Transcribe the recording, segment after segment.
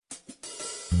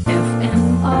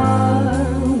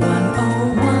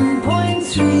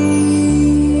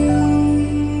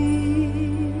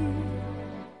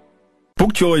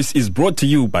Choice is brought to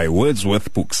you by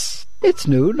Wordsworth Books. It's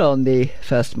noon on the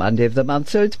first Monday of the month,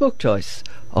 so it's Book Choice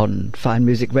on Fine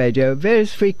Music Radio,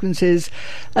 various frequencies,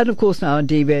 and of course now on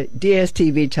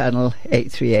DSTV channel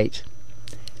 838.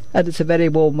 And it's a very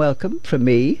warm welcome from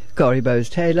me, Corrie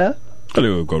Bowes-Taylor.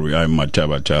 Hello, Corrie. I'm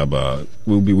Mataba Chaba.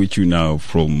 We'll be with you now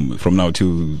from now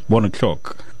till 1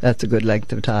 o'clock. That's a good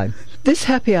length of time. This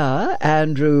happy hour,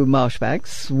 Andrew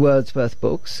Marshbanks, Wordsworth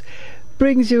Books,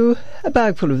 brings you a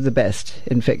bag full of the best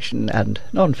in fiction and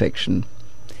non-fiction.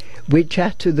 We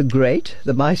chat to the great,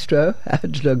 the maestro,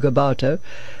 Angelo Gabbato,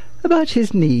 about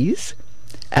his knees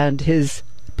and his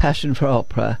passion for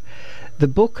opera, the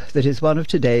book that is one of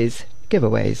today's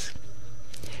giveaways.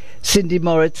 Cindy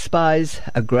Moritz spies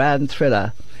a grand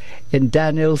thriller in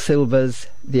Daniel Silva's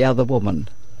The Other Woman.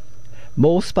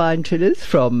 More spine thrillers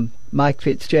from Mike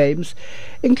Fitzjames,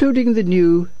 including the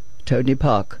new Tony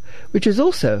Park, which is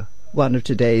also one of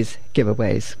today's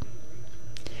giveaways.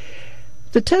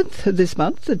 The 10th of this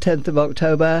month, the 10th of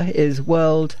October, is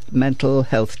World Mental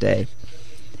Health Day.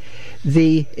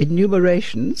 The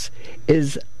Enumerations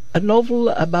is a novel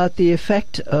about the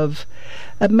effect of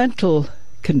a mental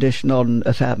condition on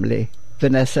a family.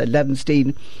 Vanessa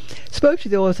Levenstein spoke to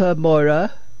the author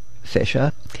Moira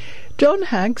Fisher. John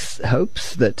Hanks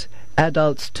hopes that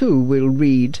adults too will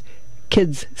read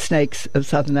Kids, Snakes of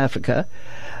Southern Africa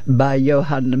by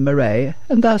Johan Murray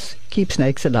and thus keep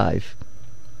snakes alive.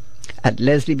 And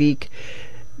Leslie Beek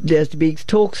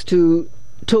talks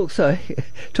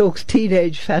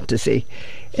teenage fantasy,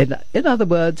 in other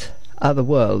words, other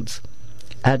worlds,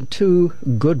 and two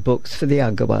good books for the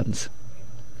younger ones.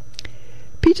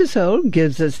 Peter Soul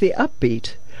gives us the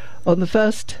upbeat on the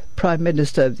first Prime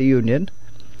Minister of the Union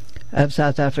of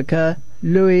South Africa,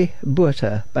 Louis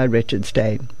Botha, by Richard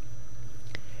Stein.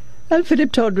 And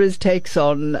Philip Todres takes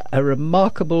on a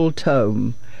remarkable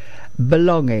tome,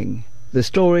 Belonging, the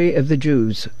Story of the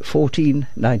Jews,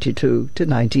 1492 to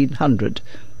 1900,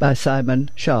 by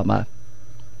Simon Sharma.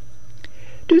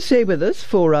 Do stay with us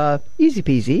for our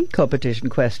easy-peasy competition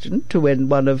question to win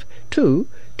one of two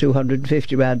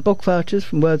 250 Rand book vouchers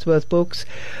from Wordsworth Books,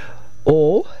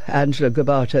 or Angelo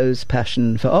Gabbato's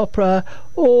Passion for Opera,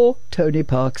 or Tony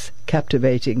Park's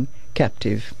captivating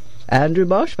Captive. Andrew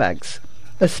Marshbanks,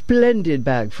 a splendid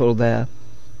bag full there.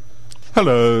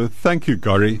 Hello, thank you,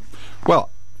 Corrie. Well,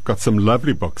 got some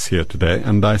lovely books here today,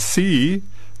 and I see,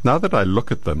 now that I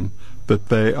look at them, that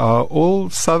they are all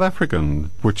South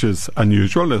African, which is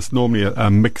unusual. It's normally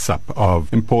a mix-up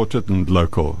of imported and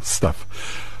local stuff.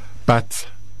 But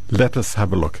let us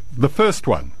have a look. The first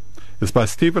one is by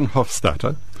Stephen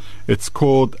Hofstadter. It's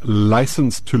called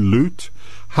License to Loot,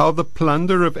 How the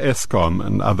Plunder of Eskom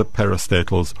and Other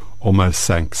Parastatals Almost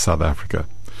Sank South Africa.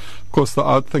 Of course, the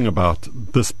odd thing about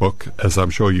this book, as I'm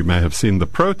sure you may have seen the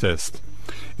protest,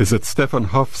 is that Stephen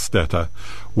Hofstadter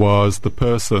was the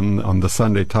person on the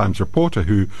Sunday Times Reporter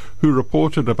who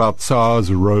reported about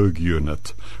SARS rogue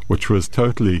unit, which was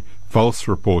totally false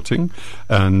reporting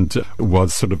and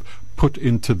was sort of put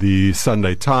into the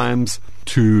Sunday Times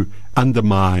to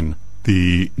undermine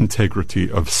the integrity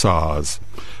of SARS.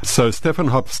 So Stephen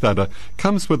Hofstadter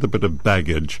comes with a bit of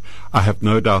baggage. I have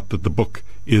no doubt that the book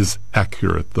is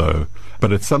accurate, though,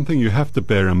 but it's something you have to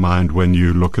bear in mind when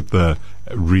you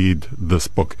read this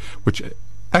book, which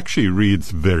actually reads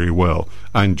very well.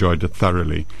 I enjoyed it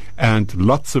thoroughly, and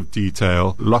lots of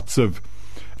detail, lots of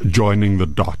joining the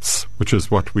dots, which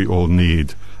is what we all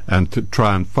need, and to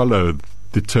try and follow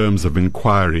the terms of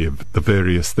inquiry of the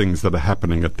various things that are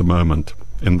happening at the moment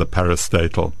in the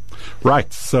parastatal.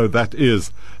 Right, so that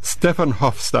is Stephen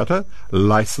Hofstadter,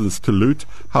 License to Loot,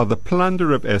 How the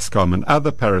Plunder of Eskom and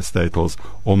Other Parastatals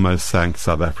Almost Sank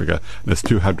South Africa, and it's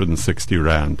 260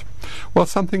 Rand. Well,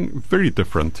 something very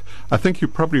different. I think you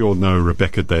probably all know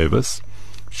Rebecca Davis.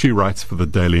 She writes for the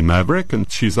Daily Maverick, and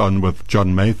she's on with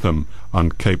John Matham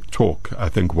on Cape Talk, I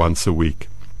think once a week.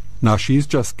 Now, she's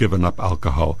just given up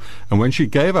alcohol, and when she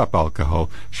gave up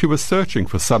alcohol, she was searching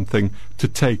for something to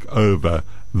take over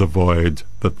the void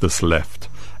that this left,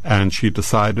 and she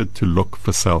decided to look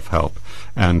for self-help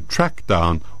and track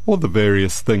down all the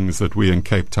various things that we in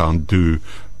Cape Town do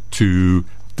to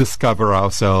discover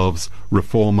ourselves,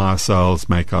 reform ourselves,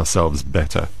 make ourselves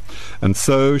better. And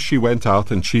so she went out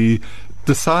and she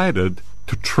decided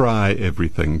to try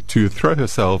everything, to throw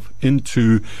herself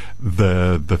into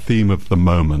the theme of the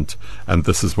moment, and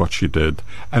this is what she did.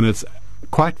 And it's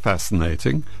quite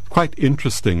fascinating, quite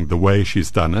interesting the way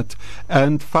she's done it,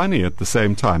 and funny at the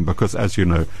same time, because as you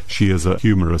know, she is a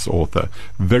humorous author,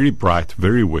 very bright,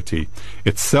 very witty.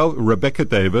 It's Rebecca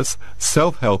Davis,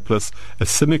 Self-Helpless, A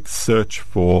Cynic's Search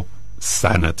for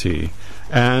Sanity.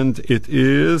 and it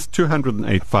is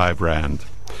 285 Rand.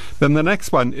 Then the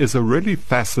next one is a really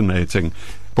fascinating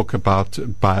book about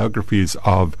biographies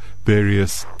of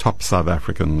various top South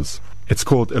Africans. It's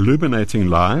called Illuminating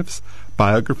Lives,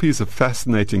 Biographies of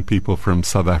Fascinating People from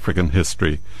South African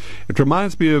History. It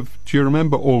reminds me of, do you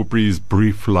remember Aubrey's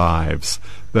Brief Lives,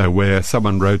 where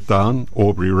someone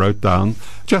Aubrey wrote down,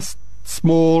 just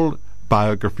small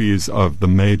biographies of the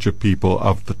major people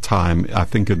of the time, I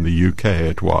think in the UK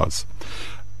it was.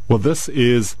 Well, this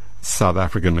is South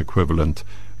African equivalent.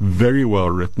 Very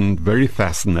well written, very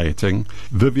fascinating.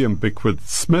 Vivian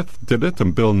Bickford-Smith did it,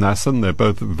 and Bill Nasson. They're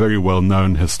both very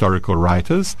well-known historical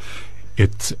writers.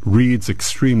 It reads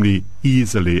extremely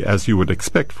easily, as you would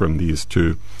expect from these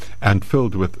two, and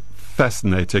filled with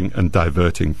fascinating and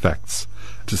diverting facts.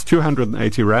 It is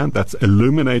 280 Rand. That's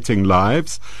Illuminating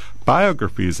Lives,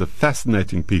 Biographies of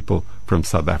Fascinating People from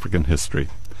South African History.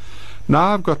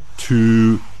 Now I've got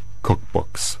two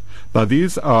cookbooks. Now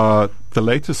these are the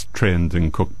latest trend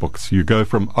in cookbooks. You go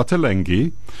from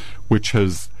Ottolenghi, which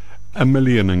has a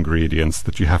million ingredients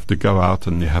that you have to go out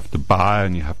and you have to buy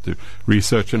and you have to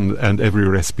research, and every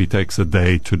recipe takes a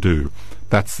day to do.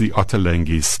 That's the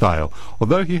Ottolenghi style,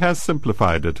 although he has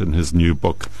simplified it in his new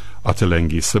book,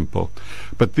 Ottolenghi Simple.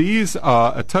 But these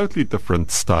are a totally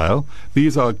different style.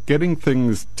 These are getting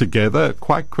things together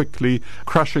quite quickly,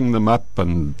 crushing them up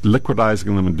and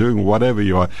liquidizing them and doing whatever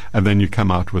you are, and then you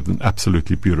come out with an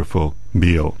absolutely beautiful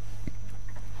meal.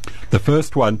 The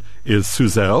first one is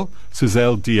Suzelle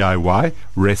DIY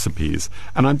Recipes.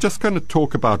 And I'm just going to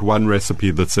talk about one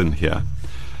recipe that's in here.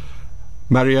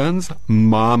 Marianne's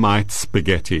Marmite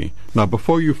Spaghetti. Now,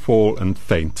 before you fall and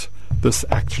faint, this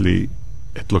actually,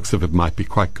 it looks as if it might be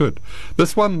quite good.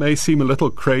 This one may seem a little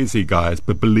crazy, guys,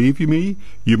 but believe you me,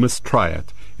 you must try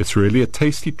it. It's really a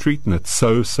tasty treat, and it's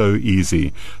so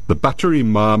easy. The buttery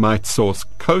Marmite sauce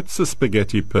coats the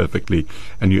spaghetti perfectly,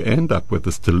 and you end up with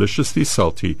this deliciously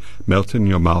salty,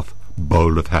 melt-in-your-mouth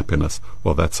bowl of happiness.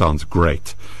 Well, that sounds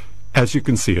great. As you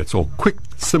can see, it's all quick,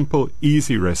 simple,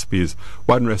 easy recipes.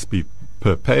 One recipe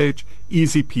per page,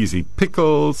 easy peasy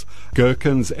pickles,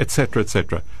 gherkins, etc.,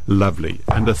 etc. Lovely.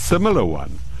 And a similar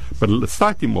one, but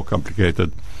slightly more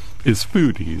complicated, is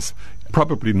Foodies. You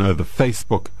probably know the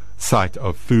Facebook site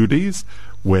of Foodies,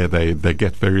 where they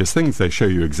get various things. They show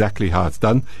you exactly how it's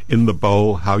done in the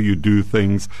bowl, how you do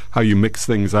things, how you mix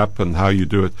things up, and how you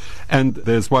do it. And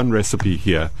there's one recipe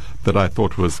here that I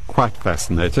thought was quite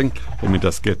fascinating. Let me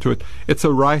just get to it. It's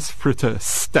a rice fritter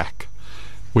stack,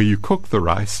 where you cook the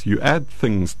rice, you add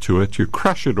things to it, you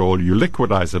crush it all, you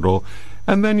liquidize it all,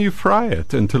 and then you fry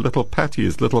it into little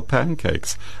patties, little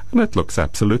pancakes, and it looks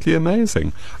absolutely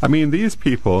amazing. I mean, these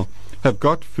people have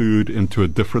got food into a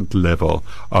different level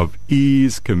of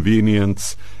ease,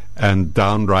 convenience, and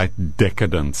downright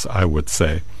decadence, I would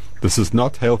say. This is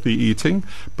not healthy eating,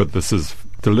 but this is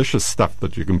delicious stuff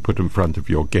that you can put in front of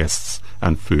your guests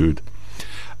and food.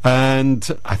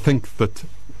 And I think that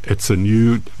it's a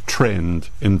new trend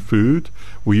in food.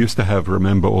 We used to have,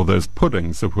 remember, all those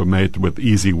puddings that were made with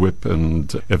Easy Whip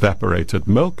and evaporated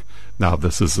milk. Now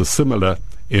this is a similar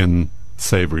in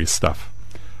savory stuff.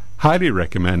 Highly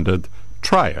recommended.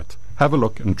 Try it. Have a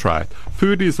look and try it.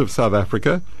 Foodies of South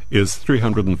Africa is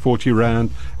 340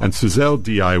 Rand, and Suzelle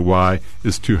DIY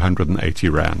is 280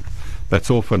 Rand. That's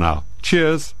all for now.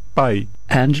 Cheers. Bye.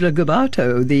 Angela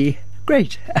Gubato, the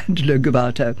great Angela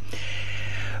Gubato.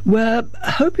 We're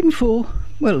hoping for,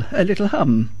 well, a little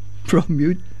hum from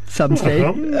you some stage.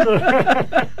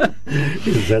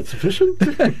 Is that sufficient?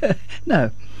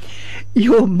 No.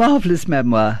 Your marvellous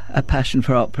memoir, A Passion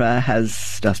for Opera,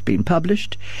 has just been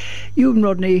published. You and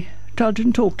Rodney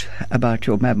Trudgeon talked about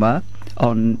your memoir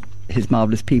on his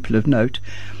Marvellous People of Note,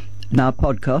 now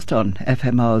podcast on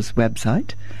FMR's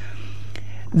website.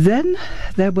 Then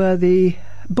there were the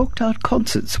booked-out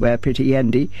concerts where Pretty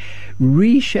Yendi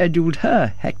rescheduled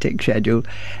her hectic schedule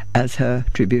as her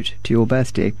tribute to your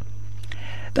birthday.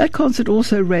 That concert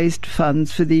also raised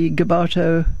funds for the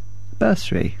Gubato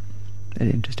bursary.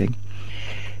 Very interesting.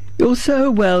 You're so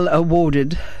well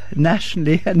awarded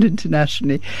nationally and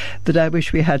internationally that I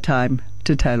wish we had time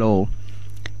to tell all.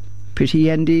 Pretty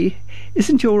Yendi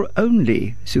isn't your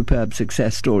only superb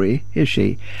success story, is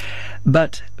she?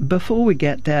 But before we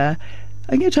get there,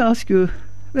 I'm going to ask you a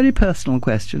very personal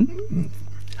question.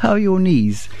 How are your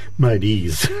knees? My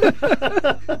knees.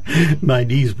 My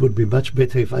knees would be much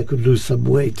better if I could lose some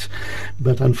weight.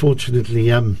 But unfortunately,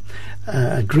 I'm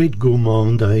a great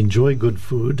gourmand. I enjoy good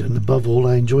food. And above all,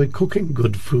 I enjoy cooking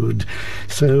good food.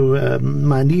 So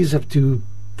my knees have to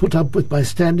put up with my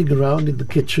standing around in the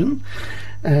kitchen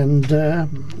and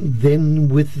then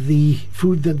with the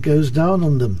food that goes down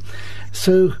on them.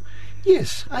 So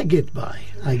Yes, I get by,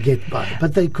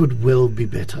 but they could well be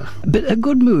better. But a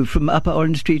good move from Upper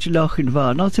Orange Street to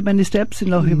Lochinvar. Not so many steps in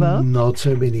Lochinvar? Not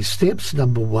so many steps,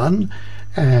 number one,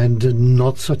 and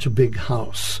not such a big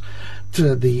house.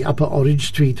 The Upper Orange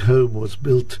Street home was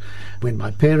built when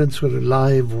my parents were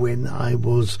alive, when I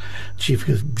was chief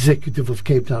executive of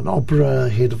Cape Town Opera,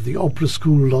 head of the opera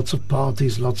school, lots of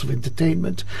parties, lots of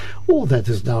entertainment. All that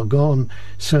is now gone.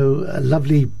 So a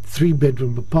lovely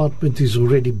 3-bedroom apartment is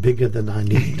already bigger than I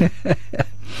need.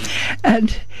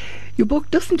 And your book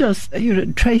doesn't just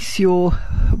trace your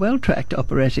well-tracked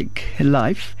operatic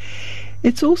life.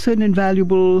 It's also an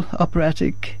invaluable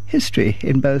operatic history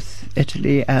in both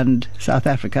Italy and South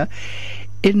Africa.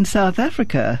 In South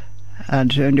Africa,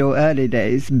 and in your early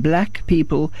days, black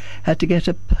people had to get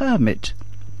a permit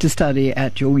to study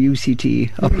at your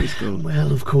UCT opera school.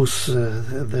 Well, of course,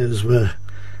 those were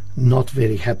not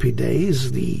very happy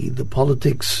days. The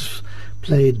politics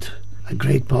played a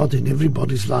great part in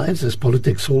everybody's lives, as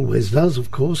politics always does,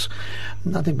 of course.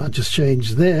 Nothing much has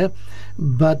changed there.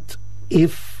 But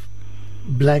if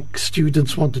black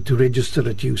students wanted to register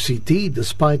at UCT,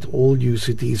 despite all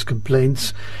UCT's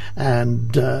complaints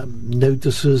and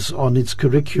notices on its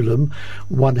curriculum,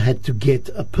 one had to get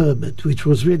a permit, which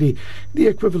was really the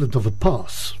equivalent of a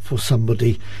pass for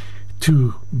somebody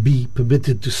to be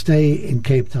permitted to stay in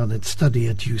Cape Town and study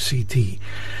at UCT.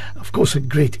 Of course, a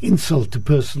great insult to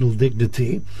personal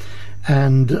dignity,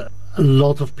 and a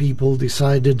lot of people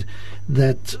decided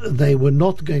that they were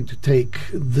not going to take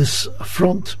this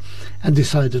affront and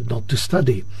decided not to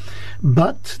study.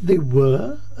 But there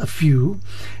were a few,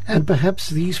 and perhaps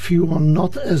these few are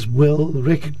not as well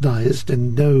recognized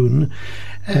and known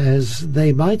as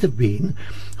they might have been,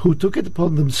 who took it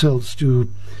upon themselves to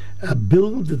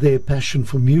build their passion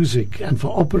for music and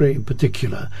for opera in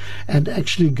particular, and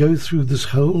actually go through this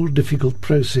whole difficult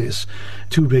process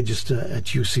to register at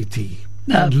UCT.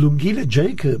 And Lungile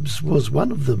Jacobs was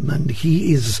one of them, and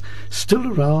he is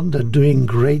still around and doing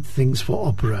great things for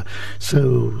opera.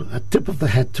 So a tip of the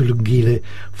hat to Lungile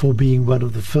for being one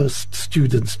of the first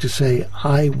students to say,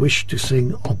 I wish to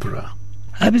sing opera.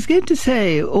 I was going to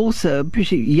say also,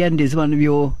 Priti Yendi is one of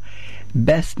your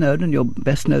best known and your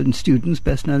best known students,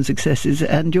 best known successes,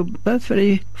 and you're both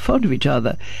very fond of each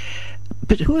other.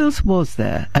 But who else was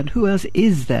there, and who else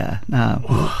is there now?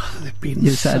 Oh, there have been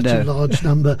such a large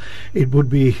number. It would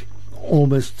be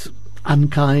almost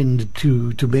unkind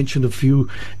to mention a few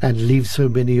and leave so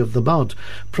many of them out.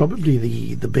 Probably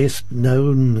the best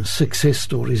known success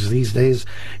stories these days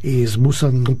is Musa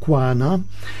Nkwana.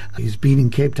 He's been in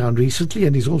Cape Town recently,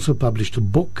 and he's also published a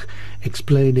book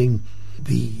explaining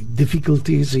the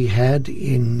difficulties he had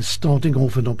in starting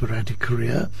off an operatic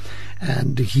career,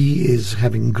 and he is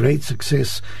having great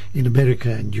success in America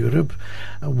and Europe.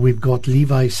 We've got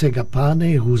Levi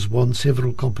Segapane, who's won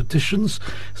several competitions,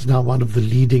 is now one of the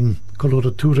leading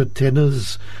coloratura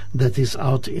tenors that is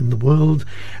out in the world.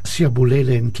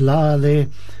 Siyabulele Ntlale,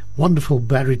 wonderful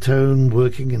baritone,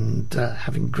 working and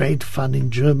having great fun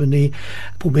in Germany.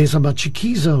 Pumeza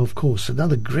Machikiza, of course,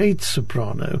 another great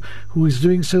soprano who is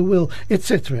doing so well,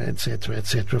 etc., etc.,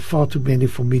 etc. Far too many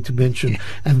for me to mention,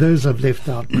 and those I've left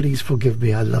out, please forgive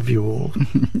me. I love you all.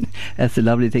 That's a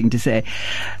lovely thing to say.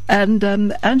 And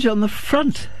Angie, on the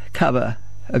front cover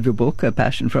of your book, A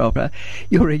Passion for Opera,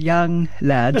 you're a young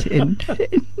lad in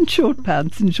short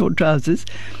pants and short trousers.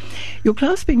 You're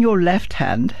clasping your left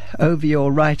hand over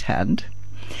your right hand.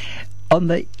 On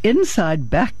the inside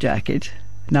back jacket,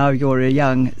 now you're a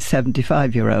young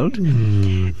 75-year-old,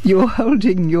 you're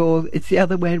holding it's the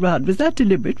other way around. Was that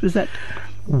deliberate? Was that...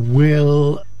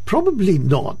 Well, probably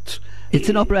not. It's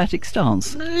an operatic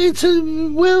stance. What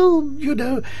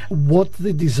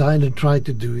the designer tried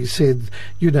to do, he said,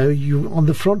 you on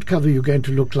the front cover you're going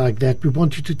to look like that. We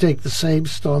want you to take the same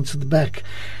stance at the back.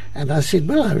 And I said,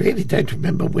 well, I really don't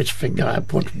remember which finger I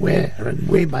put where and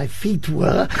where my feet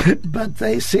were. But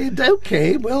they said,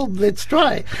 okay, well, let's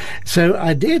try. So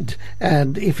I did.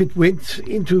 And if it went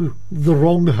into the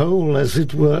wrong hole, as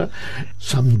it were,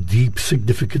 some deep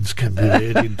significance can be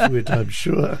read into it, I'm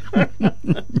sure.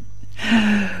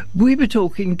 We were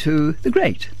talking to the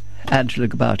great Angelo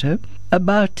Gabbato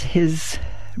about his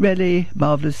really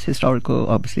marvellous historical,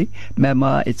 obviously,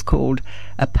 memoir. It's called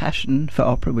A Passion for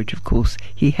Opera, which, of course,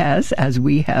 he has, as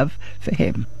we have for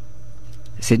him.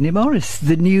 Sydney Morris,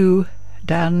 the new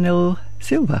Daniel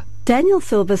Silva. Daniel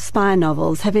Silva's spy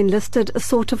novels have enlisted a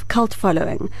sort of cult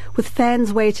following, with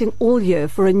fans waiting all year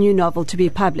for a new novel to be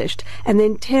published and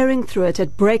then tearing through it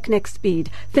at breakneck speed,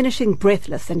 finishing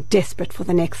breathless and desperate for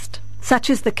the next. Such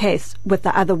is the case with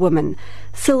The Other Woman,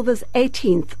 Silver's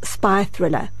 18th spy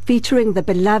thriller featuring the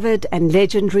beloved and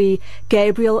legendary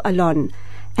Gabriel Allon,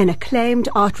 an acclaimed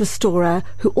art restorer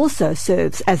who also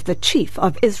serves as the chief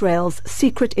of Israel's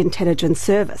secret intelligence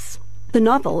service. The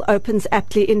novel opens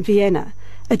aptly in Vienna,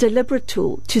 a deliberate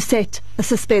tool to set a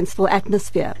suspenseful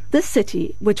atmosphere. This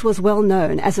city, which was well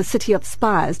known as a city of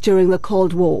spies during the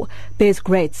Cold War, bears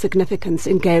great significance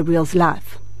in Gabriel's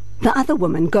life. The Other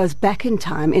Woman goes back in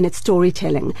time in its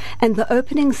storytelling, and the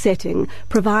opening setting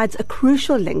provides a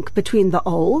crucial link between the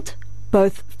old,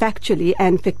 both factually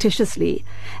and fictitiously,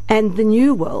 and the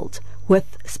new world,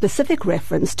 with specific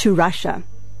reference to Russia.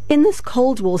 In this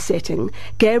Cold War setting,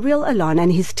 Gabriel Allon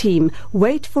and his team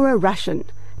wait for a Russian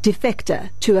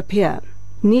defector to appear.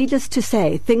 Needless to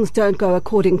say, things don't go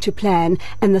according to plan,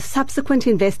 and the subsequent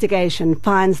investigation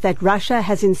finds that Russia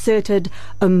has inserted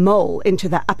a mole into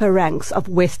the upper ranks of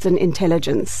Western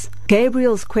intelligence.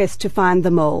 Gabriel's quest to find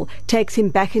the mole takes him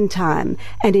back in time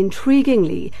and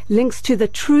intriguingly links to the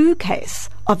true case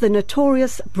of the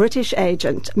notorious British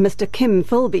agent Mr. Kim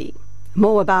Philby.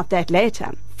 More about that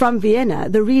later. From Vienna,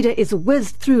 the reader is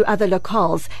whizzed through other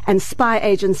locales and spy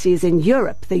agencies in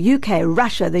Europe, the UK,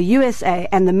 Russia, the USA,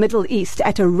 and the Middle East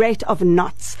at a rate of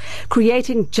knots,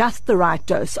 creating just the right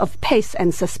dose of pace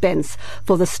and suspense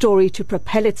for the story to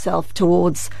propel itself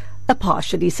towards a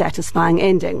partially satisfying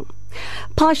ending.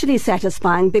 Partially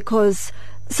satisfying because,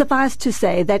 suffice to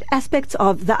say, that aspects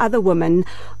of The Other Woman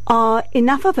are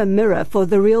enough of a mirror for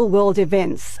the real-world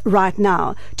events right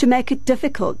now to make it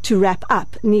difficult to wrap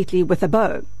up neatly with a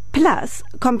bow. Plus,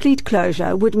 complete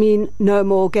closure would mean no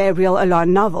more Gabriel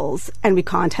Allon novels, and we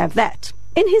can't have that.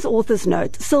 In his author's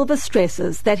note, Silver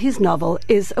stresses that his novel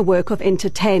is a work of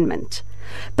entertainment,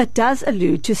 but does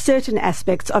allude to certain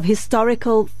aspects of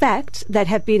historical fact that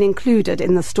have been included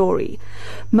in the story.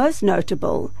 Most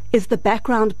notable is the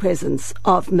background presence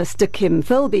of Mr. Kim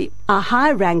Philby, a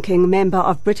high-ranking member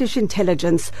of British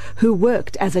intelligence who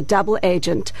worked as a double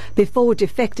agent before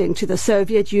defecting to the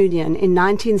Soviet Union in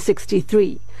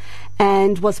 1963,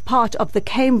 and was part of the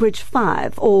Cambridge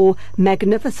Five, or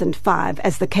Magnificent Five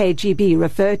as the KGB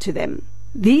referred to them.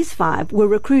 These five were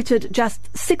recruited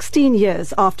just 16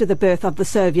 years after the birth of the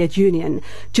Soviet Union,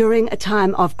 during a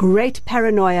time of great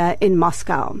paranoia in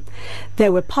Moscow. They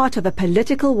were part of a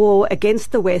political war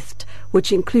against the West,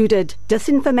 which included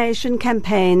disinformation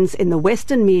campaigns in the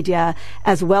Western media,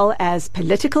 as well as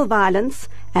political violence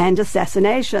and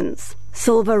assassinations.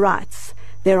 Silver writes,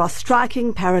 there are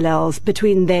striking parallels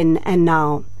between then and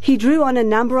now. He drew on a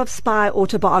number of spy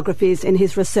autobiographies in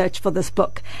his research for this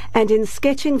book, and in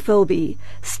sketching Philby,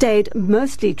 stayed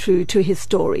mostly true to his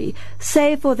story,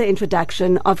 save for the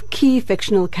introduction of key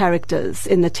fictional characters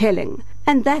in the telling.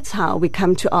 And that's how we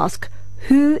come to ask,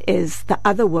 who is the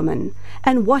Other Woman,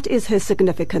 and what is her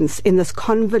significance in this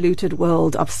convoluted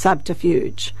world of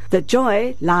subterfuge? The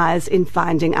joy lies in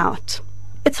finding out.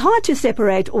 It's hard to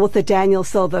separate author Daniel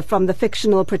Silver from the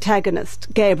fictional protagonist,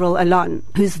 Gabriel Allon,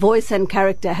 whose voice and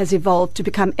character has evolved to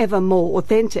become ever more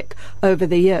authentic over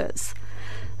the years.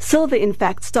 Silver, in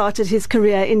fact, started his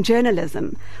career in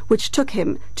journalism, which took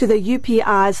him to the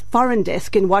UPI's foreign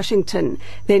desk in Washington,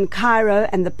 then Cairo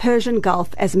and the Persian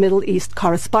Gulf as Middle East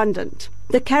correspondent.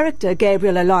 The character,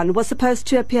 Gabriel Allon, was supposed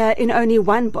to appear in only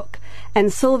one book,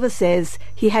 and Silver says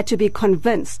he had to be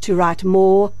convinced to write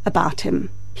more about him.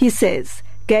 He says,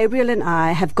 Gabriel and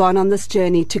I have gone on this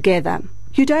journey together.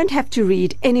 You don't have to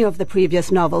read any of the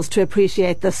previous novels to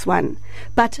appreciate this one,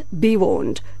 but be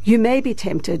warned, you may be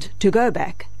tempted to go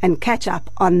back and catch up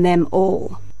on them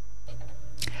all.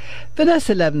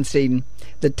 Vanessa Levenstein,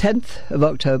 the 10th of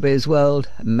October is World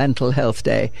Mental Health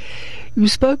Day. You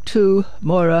spoke to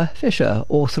Moira Fisher,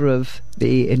 author of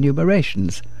The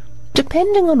Enumerations.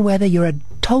 Depending on whether you're a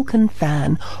Tolkien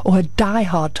fan or a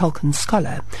die-hard Tolkien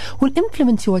scholar, will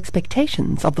influence your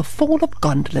expectations of The Fall of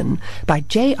Gondolin by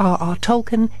J.R.R.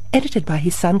 Tolkien, edited by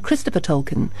his son Christopher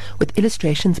Tolkien, with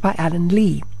illustrations by Alan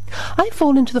Lee. I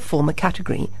fall into the former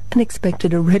category and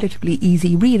expected a relatively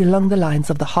easy read along the lines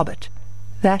of The Hobbit.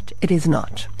 That it is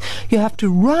not. You have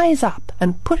to rise up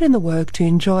and put in the work to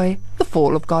enjoy The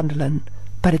Fall of Gondolin,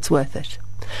 but it's worth it.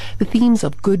 The themes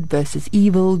of good versus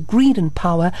evil, greed and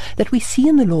power that we see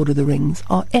in The Lord of the Rings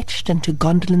are etched into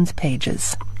Gondolin's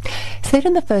pages. Set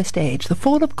in the First Age, The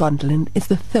Fall of Gondolin is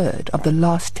the third of the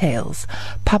last tales,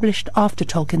 published after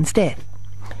Tolkien's death.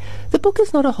 The book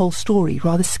is not a whole story,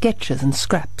 rather sketches and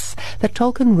scraps that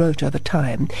Tolkien wrote over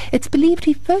time. It's believed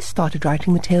he first started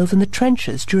writing the tales in the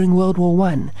trenches during World War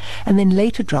I, and then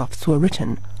later drafts were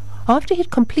written, after he'd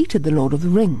completed The Lord of the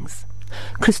Rings.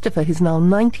 Christopher, who's now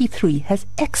 93, has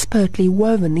expertly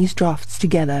woven these drafts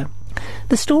together.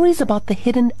 The story is about the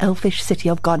hidden elfish city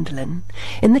of Gondolin.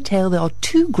 In the tale there are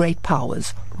two great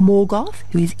powers, Morgoth,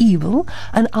 who is evil,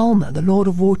 and Alma, the Lord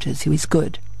of Waters, who is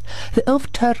good. The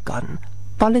elf Turgon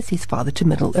follows his father to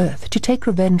Middle-earth to take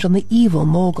revenge on the evil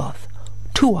Morgoth.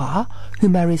 Tuatha, who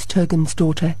marries Turgon's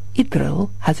daughter Idril,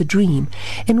 has a dream,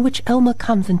 in which Elma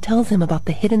comes and tells him about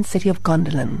the hidden city of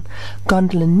Gondolin.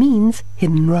 Gondolin means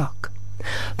hidden rock.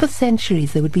 For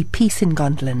centuries there would be peace in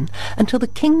Gondolin, until the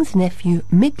king's nephew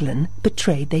Miglin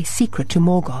betrayed their secret to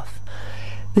Morgoth.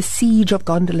 The siege of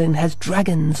Gondolin has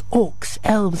dragons, orcs,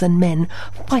 elves and men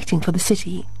fighting for the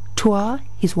city. Tuatha,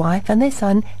 his wife, and their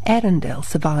son Arundel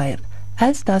survive,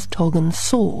 as does Tolkien's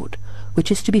sword,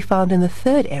 which is to be found in the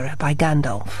Third Era by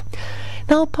Gandalf.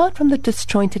 Now, apart from the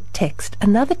disjointed text,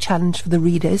 another challenge for the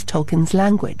reader is Tolkien's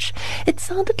language. It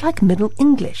sounded like Middle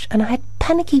English, and I had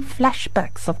panicky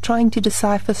flashbacks of trying to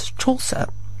decipher Chaucer.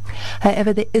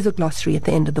 However, there is a glossary at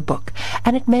the end of the book,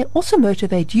 and it may also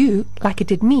motivate you, like it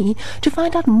did me, to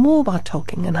find out more about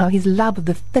Tolkien and how his love of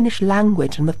the Finnish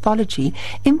language and mythology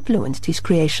influenced his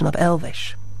creation of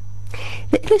Elvish.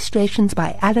 The illustrations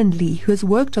by Alan Lee, who has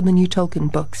worked on the new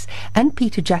Tolkien books, and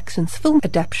Peter Jackson's film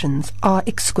adaptations are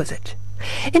exquisite.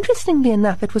 Interestingly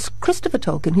enough, it was Christopher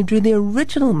Tolkien who drew the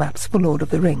original maps for Lord of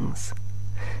the Rings.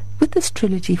 With this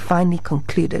trilogy finally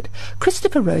concluded,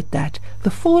 Christopher wrote that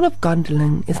The Fall of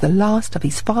Gondolin is the last of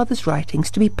his father's writings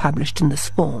to be published in this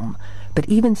form, but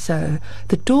even so,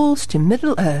 the doors to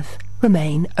Middle-earth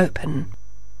remain open.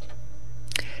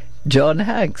 John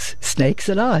Hanks, Snakes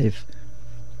Alive.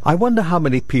 I wonder how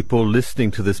many people listening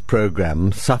to this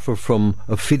program suffer from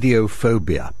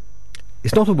ophidiophobia.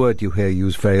 It's not a word you hear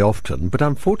used very often, but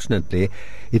unfortunately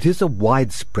it is a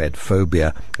widespread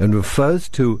phobia and refers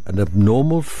to an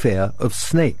abnormal fear of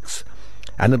snakes,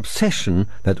 an obsession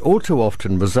that all too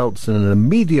often results in an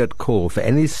immediate call for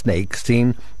any snake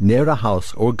seen near a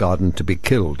house or garden to be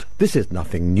killed. This is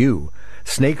nothing new.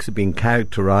 Snakes have been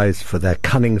characterized for their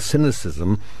cunning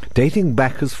cynicism, dating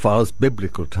back as far as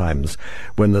biblical times,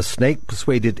 when the snake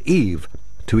persuaded Eve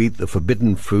to eat the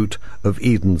forbidden fruit of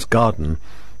Eden's garden.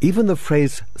 Even the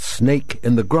phrase "snake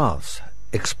in the grass"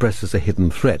 expresses a hidden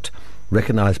threat,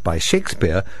 recognized by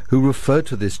Shakespeare, who referred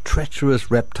to this treacherous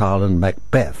reptile in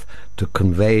Macbeth to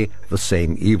convey the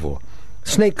same evil.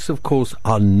 Snakes, of course,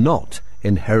 are not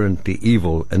inherently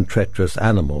evil and treacherous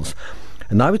animals,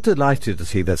 and I was delighted to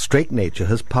see that Straight Nature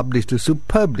has published a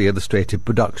superbly illustrated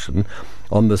production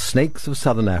on the snakes of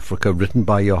southern Africa written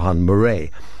by Johan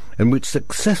Murray, and which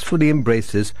successfully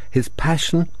embraces his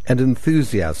passion and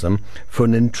enthusiasm for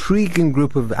an intriguing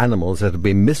group of animals that have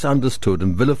been misunderstood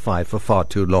and vilified for far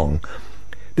too long.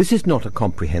 This is not a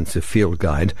comprehensive field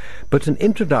guide, but an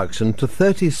introduction to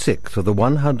 36 of the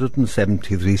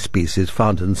 173 species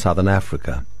found in southern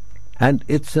Africa. And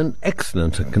it's an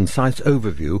excellent and concise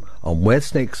overview on where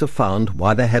snakes are found,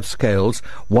 why they have scales,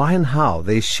 why and how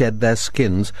they shed their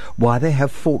skins, why they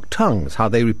have forked tongues, how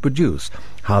they reproduce,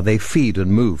 how they feed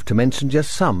and move, to mention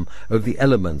just some of the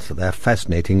elements of their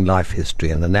fascinating life history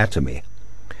and anatomy.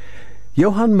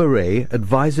 Johan Murray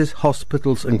advises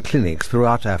hospitals and clinics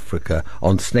throughout Africa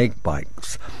on snake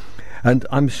bites, and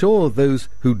I'm sure those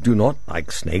who do not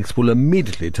like snakes will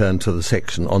immediately turn to the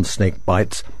section on snake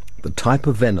bites, the type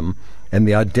of venom, and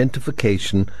the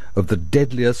identification of the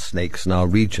deadliest snakes in our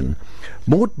region.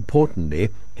 More importantly,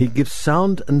 he gives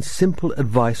sound and simple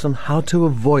advice on how to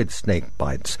avoid snake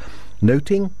bites,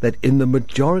 noting that in the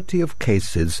majority of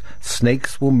cases,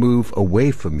 snakes will move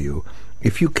away from you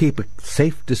if you keep a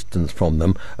safe distance from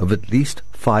them of at least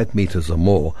 5 meters or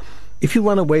more. If you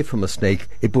run away from a snake,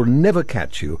 it will never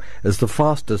catch you, as the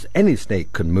fastest any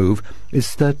snake can move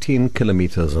is 13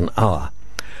 kilometers an hour.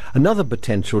 Another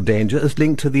potential danger is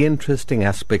linked to the interesting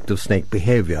aspect of snake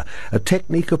behavior. A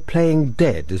technique of playing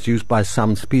dead is used by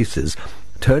some species,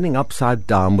 turning upside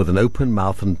down with an open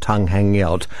mouth and tongue hanging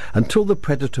out until the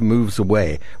predator moves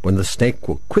away, when the snake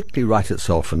will quickly right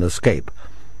itself and escape.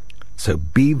 So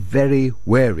be very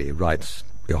wary, writes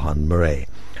Johan Murray,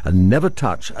 and never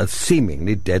touch a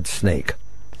seemingly dead snake.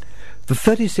 The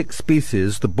 36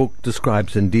 species the book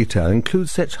describes in detail include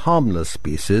such harmless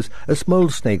species as mole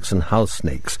snakes and house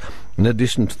snakes, in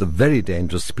addition to the very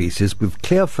dangerous species with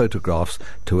clear photographs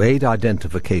to aid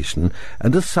identification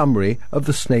and a summary of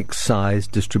the snake's size,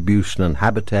 distribution and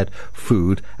habitat,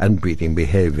 food and breeding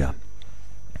behavior.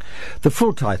 The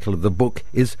full title of the book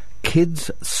is Kids'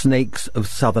 Snakes of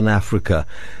Southern Africa,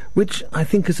 which I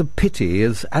think is a pity,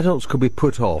 as adults could be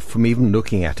put off from even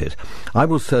looking at it. I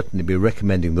will certainly be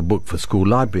recommending the book for school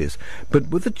libraries, but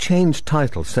with a changed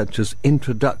title such as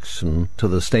Introduction to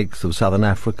the Snakes of Southern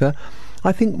Africa,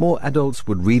 I think more adults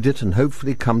would read it and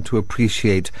hopefully come to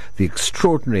appreciate the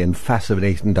extraordinary and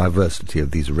fascinating diversity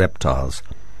of these reptiles.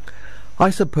 I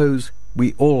suppose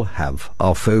we all have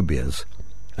our phobias,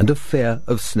 and a fear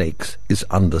of snakes is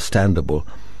understandable.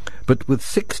 But with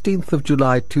 16th of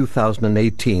July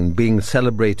 2018 being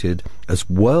celebrated as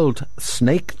World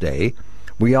Snake Day,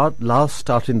 we are at last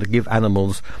starting to give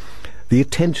animals the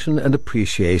attention and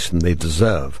appreciation they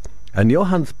deserve, and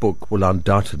Johan's book will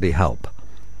undoubtedly help.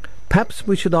 Perhaps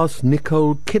we should ask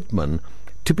Nicole Kidman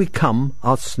to become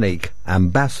our snake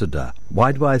ambassador.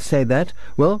 Why do I say that?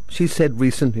 Well, she said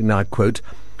recently, and I quote,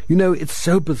 "You know, it's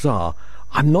so bizarre.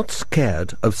 I'm not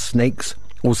scared of snakes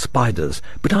or spiders,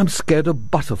 but I'm scared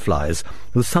of butterflies.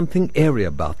 There's something airy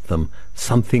about them,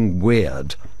 something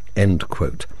weird." End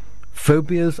quote.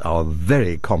 Phobias are a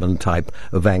very common type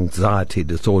of anxiety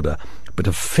disorder, but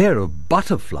a fear of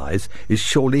butterflies is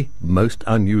surely most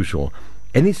unusual.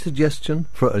 Any suggestion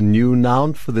for a new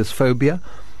noun for this phobia?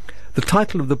 The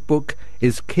title of the book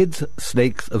is Kids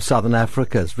Snakes of Southern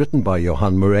Africa. It's written by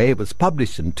Johan Murray. It was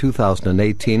published in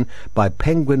 2018 by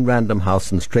Penguin Random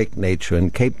House and Straight Nature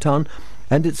in Cape Town,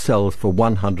 and it sells for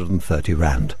 130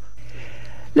 Rand.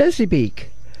 Leslie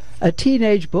Beak, a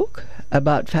teenage book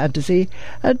about fantasy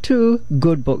and 2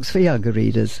 good books for younger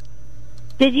readers.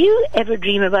 Did you ever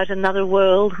dream about another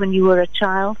world when you were a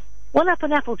child? One up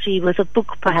an apple tree with a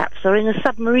book, perhaps, or in a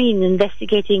submarine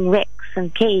investigating wrecks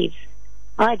and caves.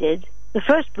 I did. The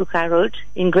first book I wrote,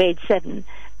 in grade 7,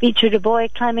 featured a boy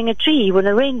climbing a tree when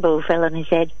a rainbow fell on his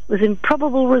head, with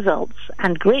improbable results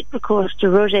and great recourse to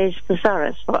Roget's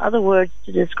thesaurus for other words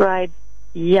to describe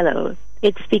yellow.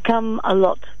 It's become a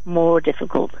lot more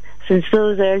difficult since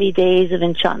those early days of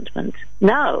enchantment.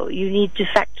 Now you need to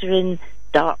factor in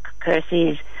dark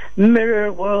curses, mirror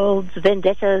worlds,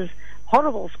 vendettas,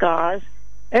 horrible scars,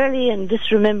 early and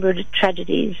disremembered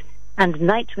tragedies, and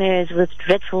nightmares with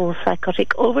dreadful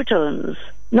psychotic overtones,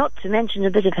 not to mention a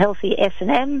bit of healthy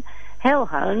S&M,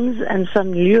 hellhounds, and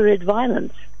some lurid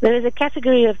violence. There is a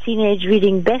category of teenage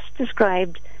reading best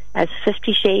described as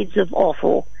 50 Shades of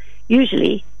Awful,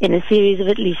 usually in a series of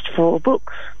at least 4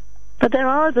 books. But there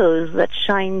are those that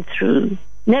shine through.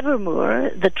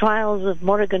 Nevermore, The Trials of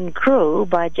Morrigan Crow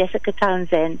by Jessica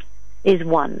Townsend is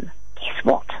one. Guess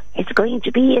what? It's going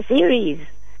to be a series.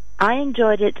 I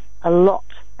enjoyed it a lot,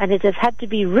 and it has had to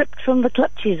be ripped from the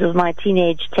clutches of my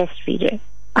teenage test reader.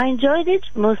 I enjoyed it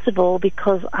most of all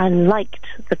because I liked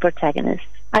the protagonist.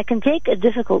 I can take a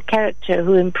difficult character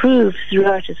who improves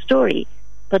throughout a story,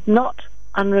 but not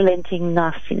unrelenting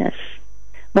nastiness.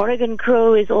 Morrigan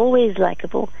Crow is always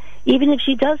likable, even if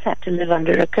she does have to live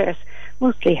under a curse,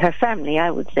 mostly her family, I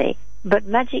would say. But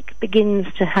magic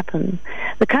begins to happen.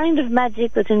 The kind of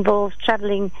magic that involves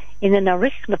travelling in an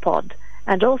arachnopod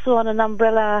and also on an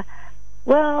umbrella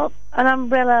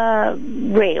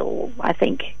rail, I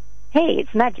think. Hey,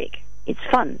 it's magic. It's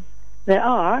fun. There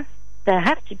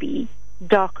have to be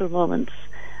darker moments.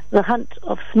 The hunt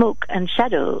of smoke and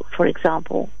shadow, for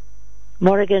example.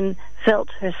 Morrigan felt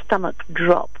her stomach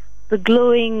drop. The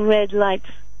glowing red lights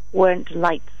weren't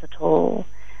lights at all.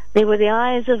 They were the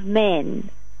eyes of men,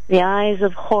 the eyes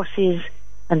of horses,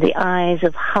 and the eyes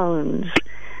of hounds.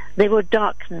 They were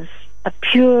darkness, a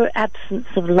pure absence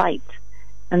of light,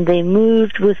 and they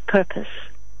moved with purpose.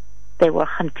 They were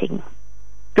hunting.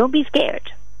 Don't be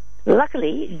scared.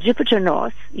 Luckily, Jupiter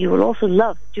North, you will also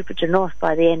love Jupiter North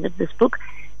by the end of this book,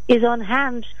 is on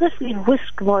hand to swiftly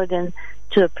whisk Morrigan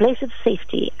to a place of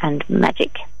safety and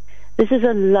magic. This is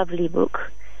a lovely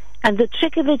book, and the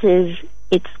trick of it is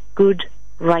it's good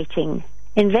writing.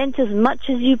 Invent as much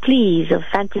as you please of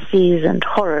fantasies and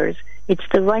horrors. It's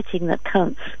the writing that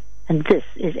counts, and this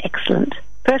is excellent.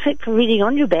 Perfect for reading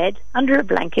on your bed, under a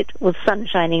blanket, with sun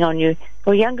shining on you,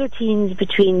 for younger teens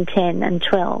between 10 and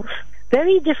 12.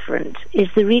 Very different is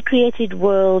the recreated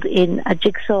world in A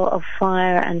Jigsaw of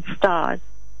Fire and Stars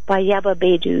by Yaba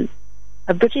Bedu,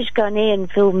 a British Ghanaian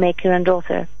filmmaker and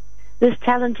author. This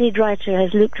talented writer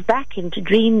has looked back into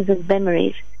dreams and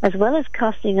memories, as well as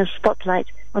casting a spotlight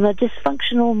on a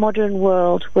dysfunctional modern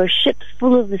world where ships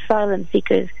full of asylum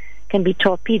seekers can be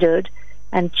torpedoed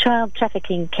and child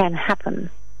trafficking can happen.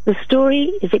 The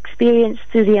story is experienced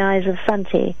through the eyes of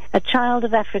Sante, a child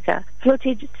of Africa,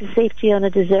 floated to safety on a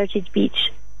deserted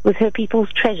beach with her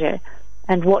people's treasure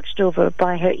and watched over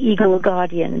by her eagle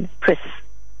guardian, Pris.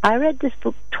 I read this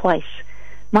book twice,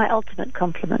 my ultimate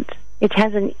compliment. It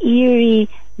has an eerie,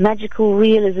 magical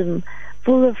realism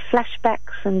full of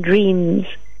flashbacks and dreams,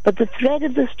 but the thread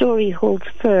of the story holds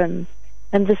firm,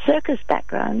 and the circus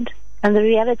background and the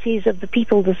realities of the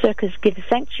people the circus gives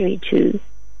sanctuary to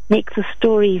make the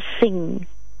story sing.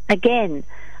 Again,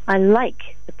 I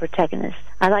like the protagonist.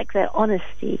 I like their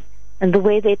honesty and the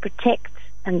way they protect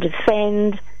and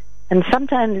defend and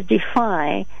sometimes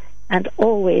defy and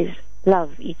always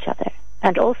love each other.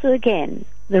 And also, again,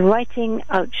 the writing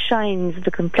outshines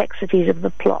the complexities of the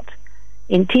plot.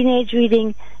 In teenage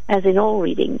reading, as in all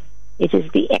reading, it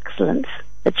is the excellence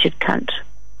that should count.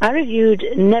 I reviewed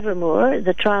Nevermore,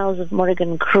 The Trials of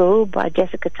Morrigan Crow by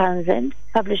Jessica Townsend,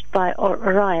 published by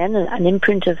Orion, an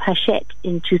imprint of Hachette,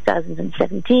 in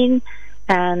 2017,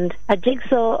 and A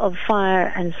Jigsaw of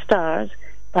Fire and Stars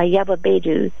by Yaba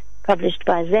Bedu, published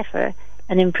by Zephyr,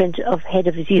 an imprint of Head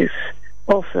of Zeus,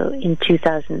 also in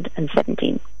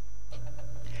 2017.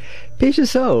 Peter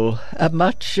Soule, a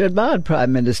much admired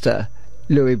Prime Minister,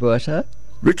 Louis Botha.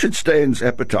 Richard Stein's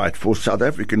appetite for South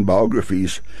African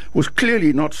biographies was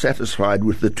clearly not satisfied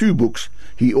with the 2 books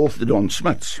he authored on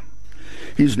Smuts.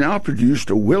 He's now produced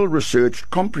a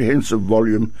well-researched, comprehensive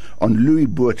volume on Louis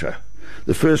Botha,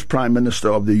 the first Prime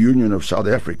Minister of the Union of South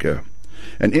Africa,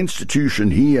 an institution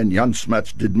he and Jan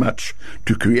Smuts did much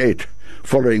to create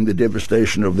following the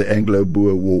devastation of the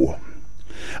Anglo-Boer War.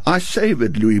 I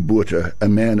savoured Louis Botha, A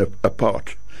Man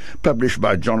Apart, published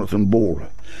by Jonathan Ball,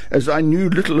 as I knew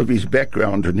little of his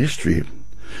background and history.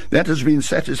 That has been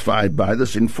satisfied by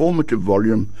this informative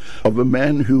volume of a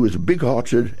man who was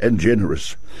big-hearted and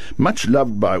generous, much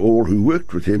loved by all who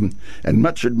worked with him, and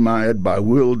much admired by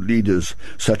world leaders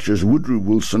such as Woodrow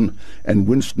Wilson and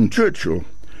Winston Churchill,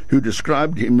 who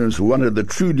described him as one of the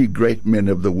truly great men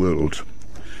of the world.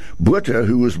 Botha,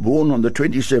 who was born on the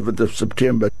 27th of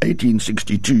September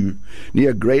 1862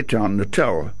 near Greytown,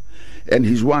 Natal, and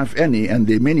his wife Annie and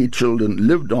their many children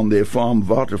lived on their farm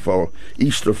Waterval,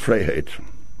 east of Vryheid.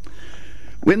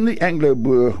 When the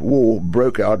Anglo-Boer War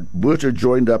broke out, Botha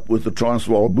joined up with the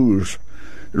Transvaal Boers,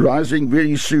 rising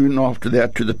very soon after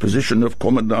that to the position of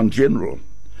Commandant General.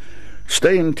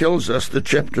 Steyn tells us the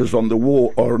chapters on the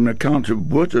war are an account of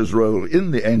Botha's role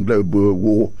in the Anglo-Boer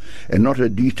War and not a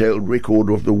detailed record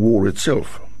of the war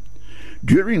itself.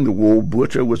 During the war,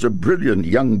 Botha was a brilliant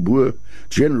young Boer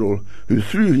general who,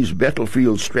 through his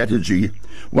battlefield strategy,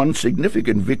 won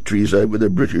significant victories over the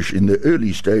British in the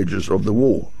early stages of the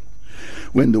war.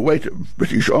 When the weight of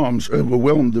British arms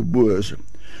overwhelmed the Boers,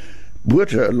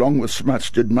 Botha, along with Smuts,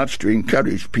 did much to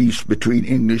encourage peace between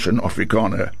English and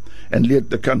Afrikaner, and led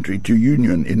the country to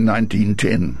union in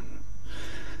 1910.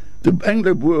 The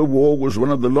Anglo-Boer War was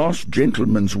one of the last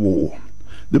gentlemen's war.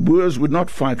 The Boers would not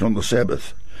fight on the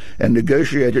Sabbath, and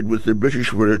negotiated with the British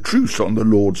for a truce on the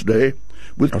Lord's Day,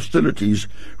 with hostilities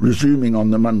resuming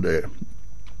on the Monday.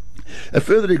 A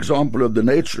further example of the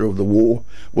nature of the war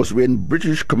was when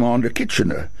British Commander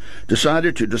Kitchener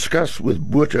decided to discuss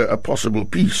with Botha a possible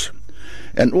peace.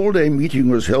 An all-day meeting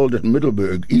was held at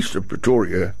Middelburg, east of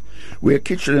Pretoria, where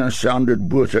Kitchener sounded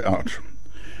Botha out.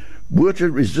 Botha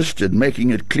resisted, making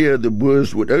it clear the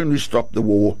Boers would only stop the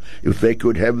war if they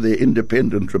could have their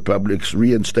independent republics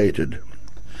reinstated.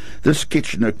 This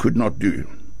Kitchener could not do.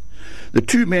 The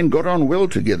 2 men got on well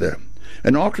together,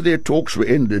 and after their talks were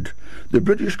ended, the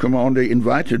British commander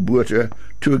invited Botha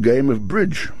to a game of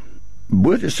bridge.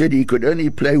 Botha said he could only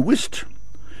play whist.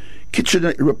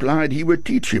 Kitchener replied he would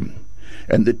teach him,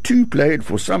 and the 2 played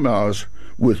for some hours,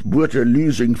 with Botha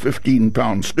losing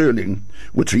 £15 sterling,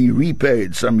 which he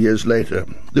repaid some years later.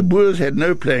 The Boers had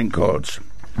no playing cards.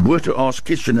 Botha asked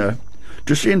Kitchener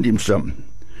to send him some,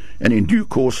 and in due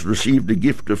course received a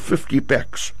gift of 50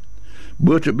 packs.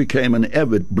 Botha became an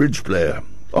avid bridge player.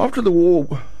 After the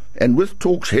war, and with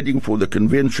talks heading for the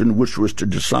convention which was to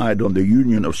decide on the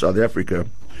Union of South Africa,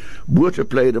 Botha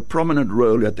played a prominent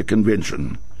role at the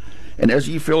convention, and as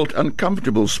he felt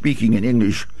uncomfortable speaking in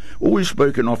English, always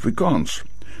spoke in Afrikaans,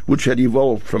 which had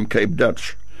evolved from Cape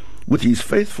Dutch, with his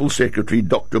faithful secretary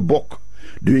Dr. Bock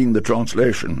doing the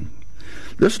translation.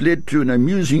 This led to an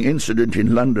amusing incident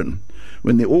in London,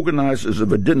 when the organisers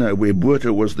of a dinner where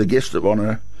Botha was the guest of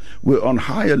honour were on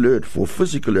high alert for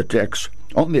physical attacks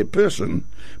on their person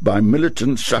by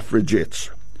militant suffragettes.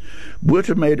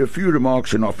 Botha made a few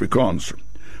remarks in Afrikaans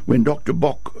when Dr.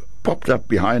 Bock popped up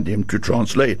behind him to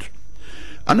translate.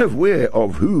 Unaware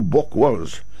of who Bock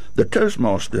was, the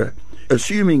toastmaster,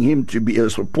 assuming him to be a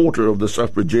supporter of the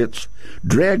suffragettes,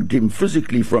 dragged him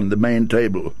physically from the main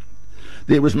table.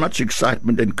 There was much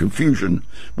excitement and confusion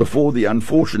before the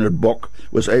unfortunate Bock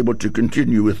was able to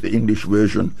continue with the English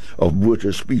version of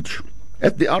Botha's speech.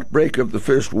 At the outbreak of the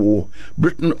First War,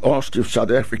 Britain asked if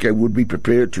South Africa would be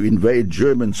prepared to invade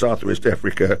German Southwest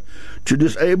Africa to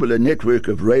disable a network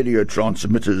of radio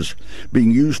transmitters being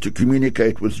used to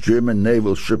communicate with German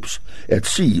naval ships at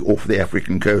sea off the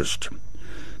African coast.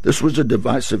 This was a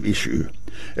divisive issue,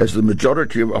 as the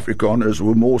majority of Afrikaners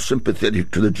were more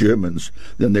sympathetic to the Germans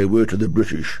than they were to the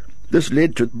British. This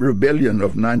led to the rebellion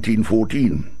of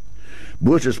 1914.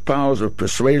 Botha's powers of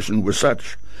persuasion were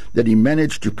such that he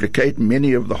managed to placate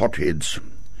many of the hotheads.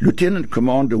 Lieutenant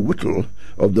Commander Whittle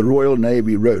of the Royal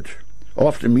Navy wrote,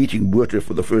 after meeting Botha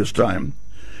for the first time,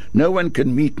 "No one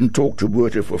can meet and talk to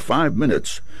Botha for 5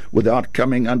 minutes without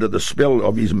coming under the spell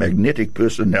of his magnetic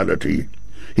personality.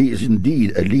 He is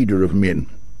indeed a leader of men."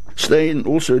 Steyn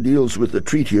also deals with the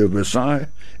Treaty of Versailles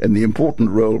and the important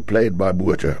role played by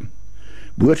Botha.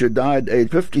 Botha died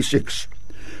aged 56,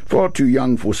 far too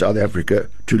young for South Africa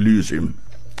to lose him.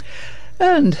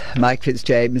 And Mike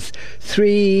Fitzjames,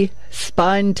 3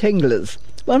 spine tinglers,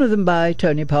 one of them by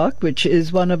Tony Park, which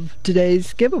is one of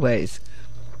today's giveaways.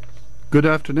 Good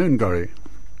afternoon, Gary.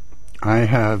 I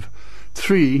have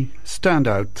 3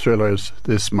 standout thrillers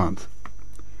this month.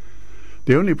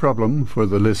 The only problem for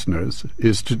the listeners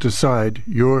is to decide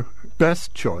your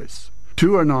best choice.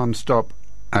 2 are non-stop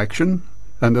action,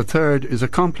 and the third is a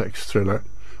complex thriller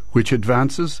which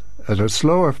advances at a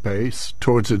slower pace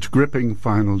towards its gripping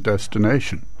final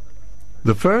destination.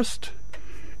 The first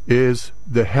is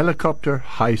The Helicopter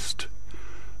Heist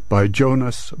by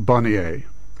Jonas Bonnier.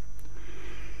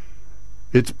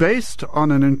 It's based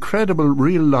on an incredible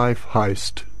real-life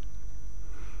heist.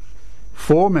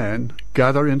 4 men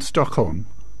gather in Stockholm.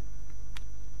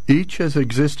 Each has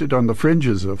existed on the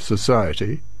fringes of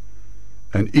society,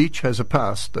 and each has a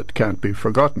past that can't be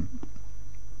forgotten.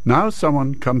 Now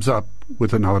someone comes up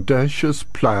with an audacious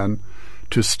plan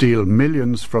to steal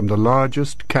millions from the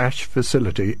largest cash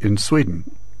facility in Sweden.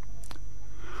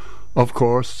 Of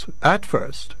course, at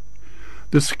first,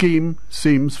 the scheme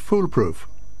seems foolproof.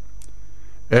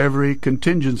 Every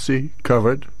contingency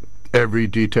covered, every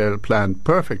detail planned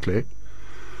perfectly,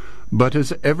 but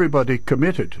is everybody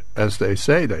committed as they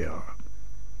say they are?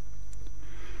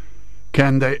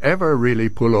 Can they ever really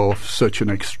pull off such an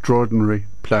extraordinary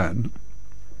plan?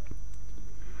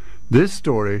 This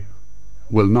story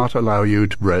will not allow you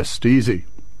to rest easy.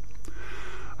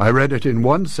 I read it in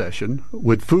one session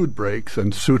with food breaks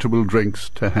and suitable drinks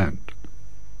to hand.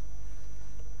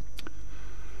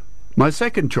 My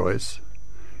second choice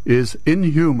is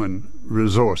Inhuman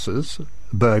Resources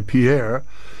by Pierre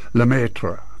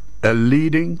Lemaitre, a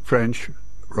leading French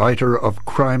writer of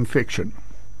crime fiction.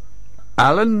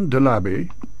 Alain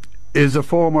Delaby is a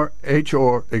former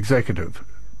HR executive.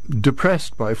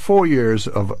 Depressed by 4 years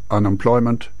of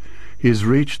unemployment, he has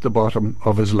reached the bottom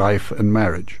of his life and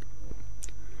marriage.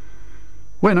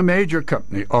 When a major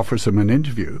company offers him an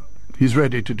interview, he's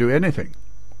ready to do anything: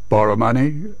 borrow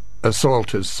money,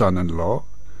 assault his son-in-law,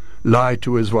 lie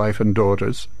to his wife and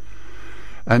daughters,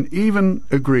 and even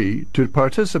agree to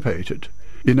participate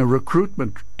in a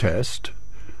recruitment test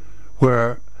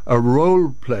where a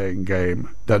role-playing game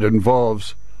that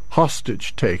involves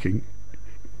hostage-taking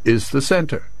is the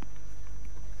centre.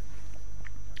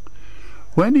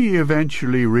 When he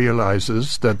eventually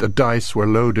realizes that the dice were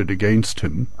loaded against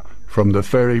him from the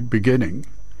very beginning,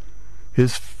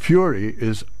 his fury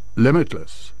is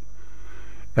limitless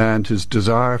and his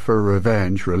desire for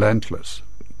revenge relentless.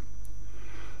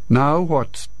 Now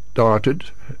what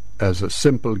started as a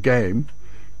simple game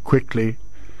quickly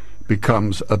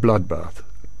becomes a bloodbath.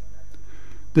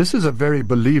 This is a very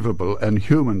believable and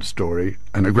human story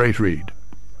and a great read.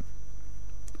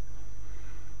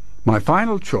 My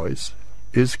final choice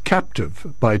is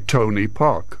Captive by Tony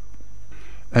Park.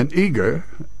 An eager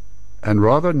and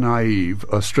rather naive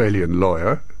Australian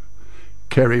lawyer,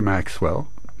 Kerry Maxwell,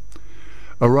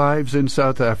 arrives in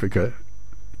South Africa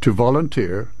to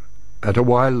volunteer at a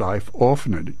wildlife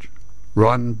orphanage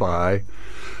run by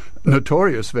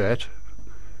notorious vet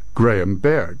Graham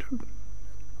Baird.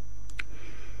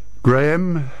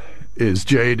 Graham is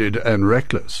jaded and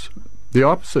reckless, the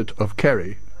opposite of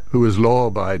Kerry, who is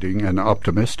law-abiding and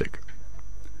optimistic.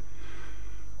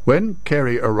 When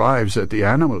Kerry arrives at the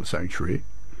animal sanctuary,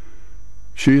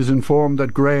 she is informed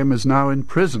that Graham is now in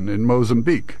prison in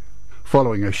Mozambique,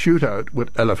 following a shootout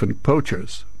with elephant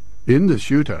poachers. In the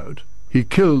shootout, he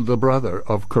killed the brother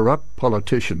of corrupt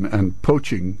politician and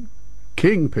poaching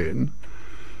kingpin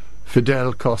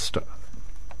Fidel Costa.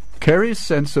 Kerry's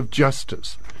sense of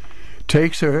justice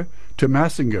takes her to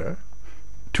Massinger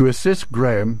to assist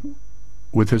Graham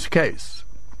with his case.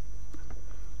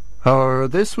 However,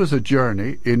 this was a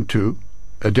journey into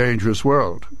a dangerous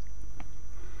world.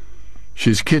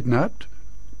 She's kidnapped,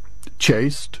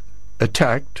 chased,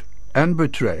 attacked, and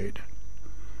betrayed.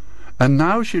 And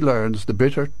now she learns the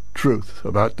bitter truth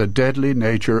about the deadly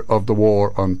nature of the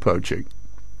war on poaching.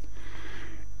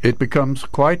 It becomes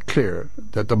quite clear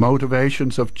that the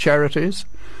motivations of charities,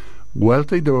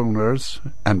 wealthy donors,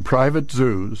 and private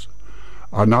zoos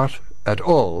are not at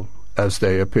all as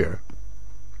they appear.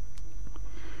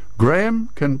 Graham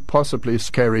can possibly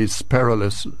scare his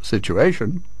perilous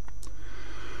situation,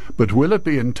 but will it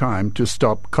be in time to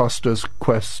stop Costa's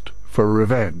quest for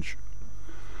revenge?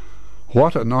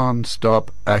 What a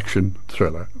non-stop action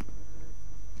thriller.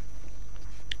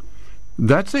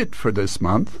 That's it for this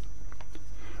month.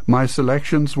 My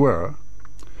selections were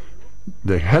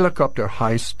The Helicopter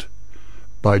Heist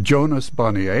by Jonas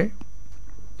Bonnier,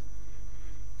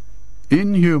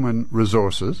 Inhuman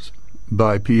Resources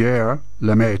by Pierre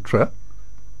Lemaitre,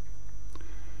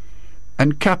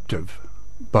 and Captive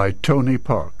by Tony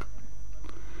Park.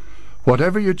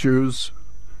 Whatever you choose,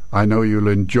 I know you'll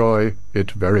enjoy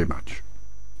it very much.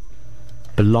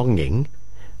 Belonging,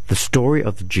 The Story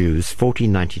of the Jews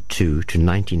 1492 to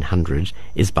 1900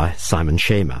 is by Simon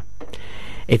Schemer.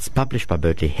 It's published by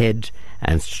Bodley Head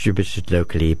and distributed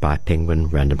locally by Penguin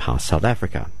Random House South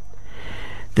Africa.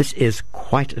 This is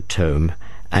quite a tome,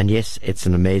 and yes, it's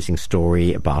an amazing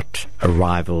story about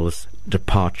arrivals,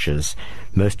 departures,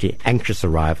 mostly anxious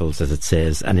arrivals, as it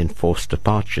says, and enforced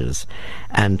departures,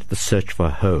 and the search for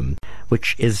a home,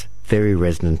 which is very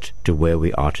resonant to where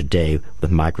we are today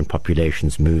with migrant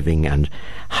populations moving and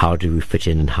how do we fit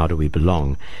in and how do we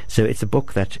belong. So it's a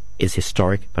book that is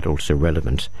historic but also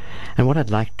relevant. And what I'd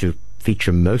like to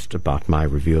feature most about my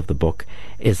review of the book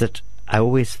is that I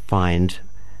always find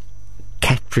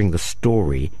capturing the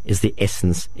story is the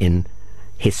essence in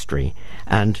history.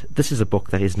 And this is a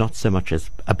book that is not so much as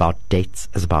about dates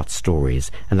as about stories,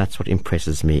 and that's what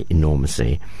impresses me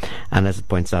enormously. And as it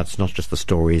points out, it's not just the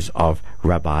stories of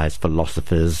rabbis,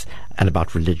 philosophers, and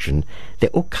about religion. There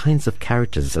are all kinds of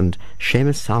characters, and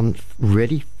Schemer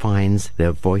really finds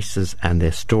their voices and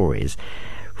their stories.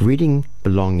 Reading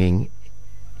Belonging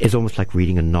is almost like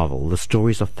reading a novel. The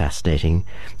stories are fascinating,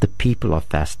 the people are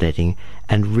fascinating,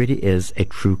 and really is a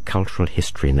true cultural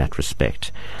history in that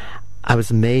respect. I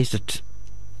was amazed at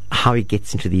how he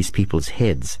gets into these people's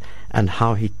heads and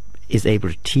how he is able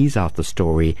to tease out the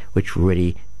story which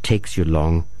really takes you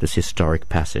along this historic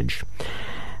passage.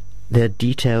 There are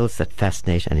details that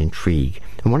fascinate and intrigue,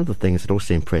 and one of the things that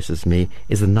also impresses me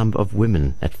is the number of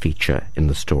women that feature in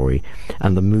the story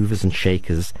and the movers and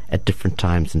shakers at different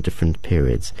times and different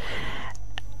periods.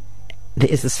 There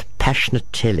is this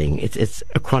passionate telling. It's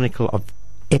a chronicle of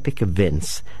epic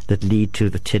events that lead to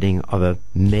the telling of a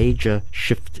major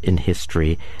shift in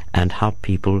history and how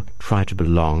people try to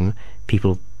belong,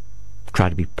 people try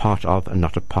to be part of and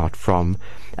not apart from,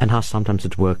 and how sometimes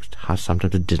it worked, how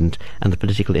sometimes it didn't, and the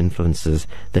political influences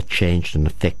that changed and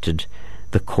affected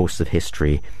the course of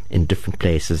history in different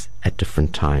places at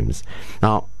different times.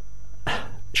 Now,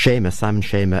 Simon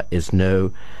Schemer is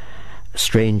no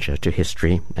stranger to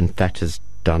history. In fact, has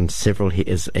done several. He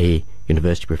is a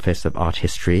university professor of art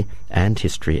history and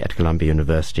history at Columbia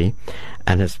University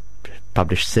and has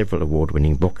published several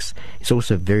award-winning books. He's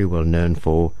also very well known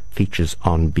for features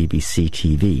on BBC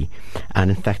TV, and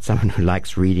in fact someone who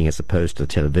likes reading as opposed to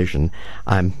television,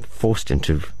 I'm forced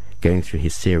into going through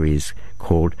his series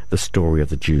called The Story of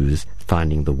the Jews,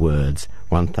 Finding the Words,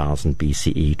 1000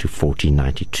 BCE to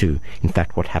 1492. In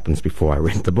fact, what happens before I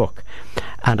read the book.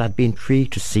 And I'd be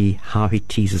intrigued to see how he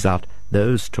teases out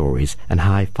those stories and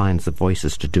how he finds the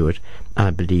voices to do it. And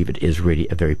I believe it is really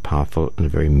a very powerful and a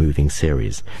very moving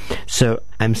series. So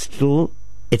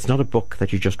it's not a book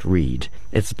that you just read.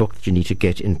 It's a book that you need to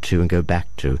get into and go back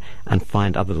to and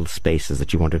find other little spaces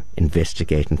that you want to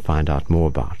investigate and find out more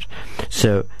about.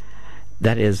 So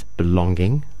that is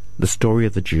Belonging, The Story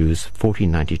of the Jews,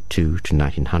 1492 to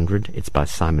 1900. It's by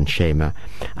Simon Schemer.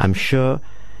 I'm sure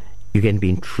you're going to be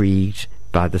intrigued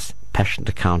by this passionate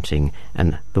accounting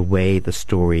and the way the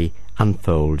story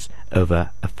unfolds over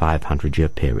a 500-year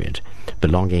period.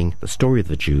 Belonging, The Story of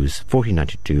the Jews,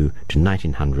 1492 to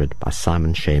 1900 by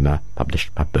Simon Schemer,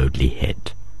 published by Bodley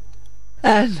Head.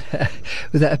 And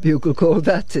with that bugle call,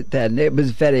 that's it then. It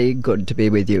was very good to be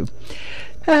with you.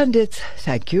 And it's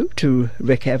thank you to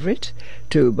Rick Everett,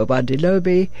 to Babandi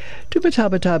Lobi, to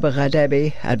Matabataba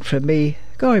Rademi, and from me,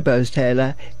 Gori Bowes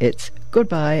Taylor, it's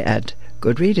goodbye and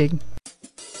good reading.